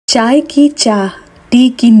चाय की चाह, टी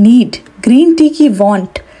की नीड, ग्रीन टी की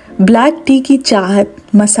वांट, ब्लैक टी की चाहत,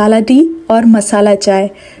 मसाला टी और मसाला चाय,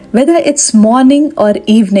 whether it's morning or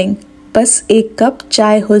evening, बस एक कप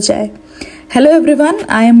चाय हो जाए. Hello everyone,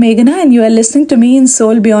 I am Meghna and you are listening to me in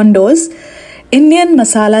SoulBeyondDoors. Indian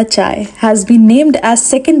Masala Chai has been named as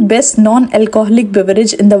second best non-alcoholic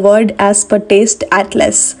beverage in the world as per Taste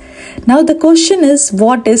Atlas. Now the question is,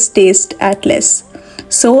 what is Taste Atlas?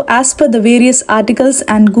 So as per the various articles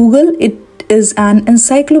and Google, it is an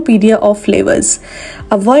encyclopedia of flavors,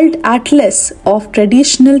 a world atlas of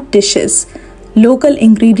traditional dishes, local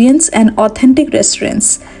ingredients and authentic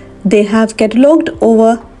restaurants. They have catalogued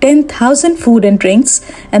over 10,000 food and drinks,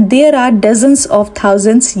 and there are dozens of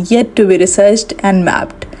thousands yet to be researched and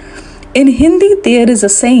mapped. In Hindi, there is a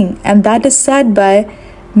saying, and that is said by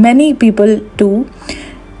many people too,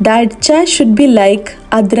 that chai should be like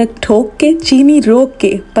adrak thok ke, chini rok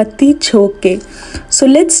ke, patti chhok ke. So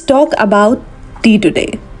let's talk about tea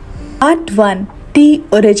today. Part 1. Tea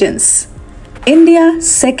origins. India,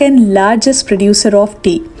 second largest producer of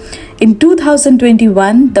tea. In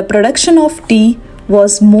 2021, the production of tea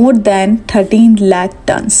was more than 13 lakh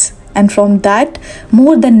tons, and from that,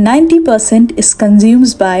 more than 90% is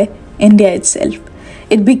consumed by India itself.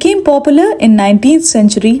 It became popular in 19th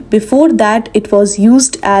century. Before that, it was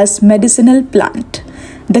used as medicinal plant.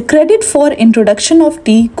 The credit for introduction of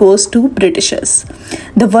tea goes to Britishers.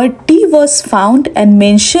 The word tea was found and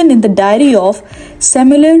mentioned in the diary of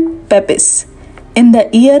Samuel Pepys in the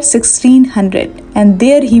year 1600, and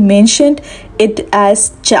there he mentioned it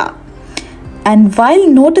as cha. And while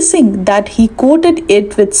noticing that, he quoted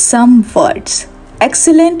it with some words,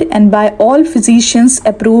 excellent and by all physicians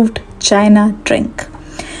approved China drink.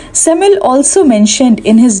 Samuel also mentioned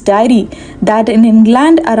in his diary that in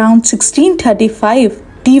England around 1635,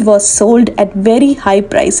 tea was sold at very high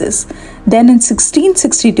prices. Then in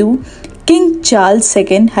 1662, King Charles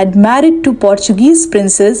II had married to Portuguese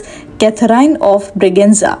Princess Catherine of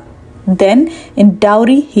Braganza. Then in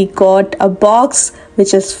dowry, he got a box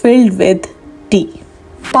which is filled with tea.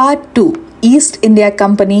 Part 2. East India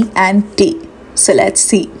Company and tea. So let's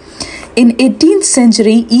see. In 18th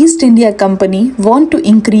century, East India Company want to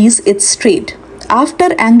increase its trade. After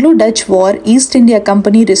Anglo-Dutch War, East India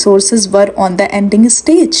Company resources were on the ending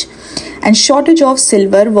stage, and shortage of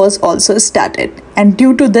silver was also started. And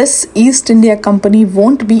due to this, East India Company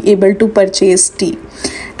won't be able to purchase tea,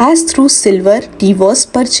 as through silver, tea was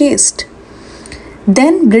purchased.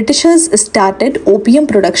 Then Britishers started opium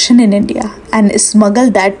production in India and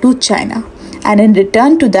smuggled that to China. And in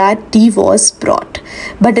return to that, tea was brought.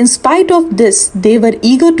 But in spite of this, they were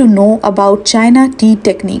eager to know about China tea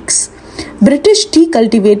techniques. British tea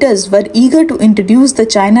cultivators were eager to introduce the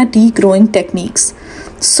China tea growing techniques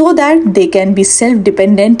so that they can be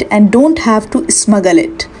self-dependent and don't have to smuggle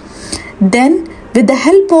it. Then, with the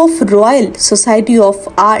help of Royal Society of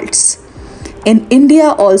Arts, in India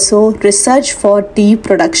also research for tea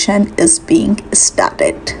production is being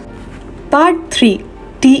started. Part 3.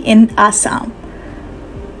 Tea in Assam.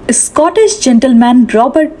 Scottish gentleman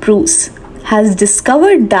Robert Bruce has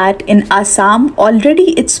discovered that in Assam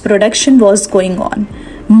already its production was going on.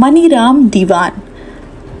 Maniram Diwan,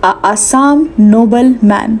 a Assam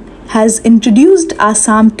nobleman, has introduced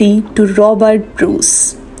Assam tea to Robert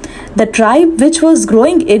Bruce. The tribe which was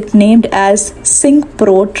growing it named as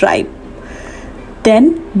Singh-Pro tribe.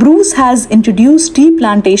 Then Bruce has introduced tea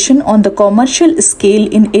plantation on the commercial scale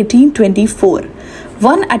in 1824.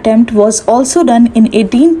 One attempt was also done in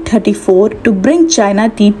 1834 to bring China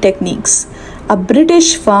tea techniques. A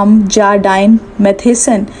British firm, Jardine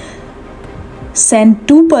Matheson, sent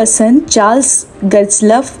two persons, Charles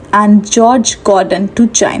Getzlaff and George Gordon, to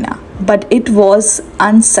China, but it was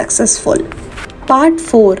unsuccessful. Part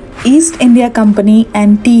 4. East India Company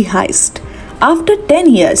and tea heist. After 10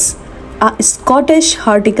 years, a Scottish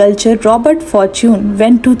horticulture Robert Fortune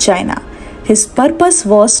went to China. His purpose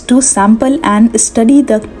was to sample and study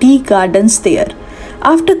the tea gardens there.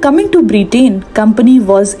 After coming to Britain, company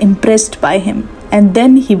was impressed by him, and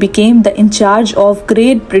then he became the in charge of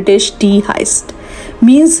Great British Tea Heist.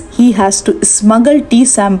 Means he has to smuggle tea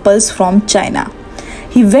samples from China.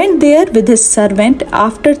 He went there with his servant.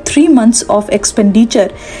 After 3 months of expenditure,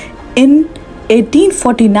 in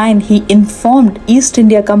 1849, he informed East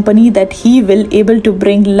India Company that he will able to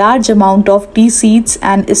bring large amount of tea seeds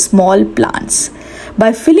and small plants.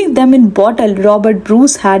 By filling them in bottle, Robert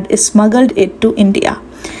Bruce had smuggled it to India.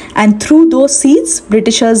 And through those seeds,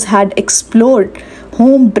 Britishers had explored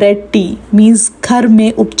home-bred tea, means ghar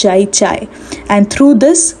mein upjai chai. And through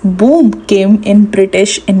this, boom came in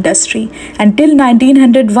British industry. Until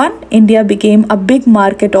 1901, India became a big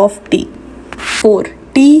market of tea. 4.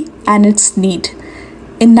 Tea and its need.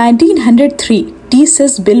 In 1903, tea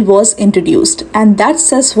cess bill was introduced, and that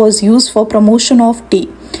cess was used for promotion of tea.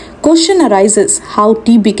 Question arises how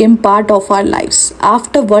tea became part of our lives.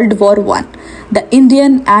 After World War I, the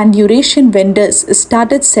Indian and Eurasian vendors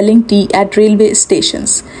started selling tea at railway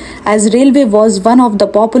stations, as railway was one of the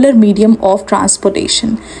popular medium of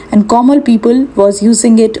transportation and common people was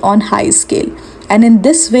using it on high scale, and in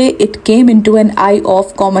this way it came into an eye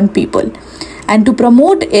of common people. And to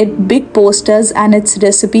promote it, big posters and its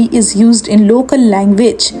recipe is used in local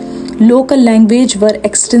language. Local language were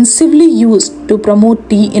extensively used to promote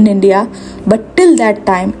tea in India, but till that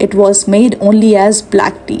time it was made only as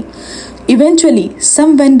black tea. Eventually,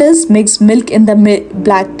 some vendors mixed milk in the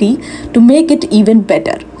black tea to make it even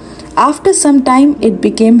better. After some time, it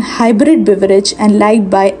became hybrid beverage and liked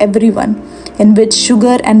by everyone, in which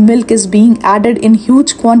sugar and milk is being added in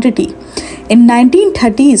huge quantity. In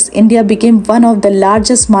 1930s, India became one of the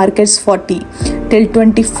largest markets for tea. Till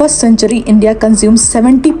 21st century, India consumes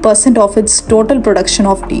 70% of its total production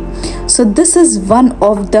of tea. So this is one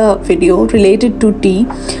of the video related to tea,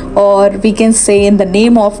 or we can say in the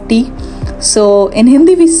name of tea. So in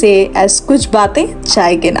Hindi we say as kuch baatein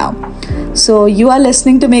chai ke naam. So you are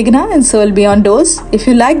listening to Meghna and Soul Beyond Doors. If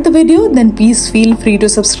you like the video, then please feel free to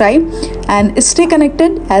subscribe and stay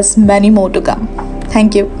connected as many more to come.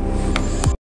 Thank you.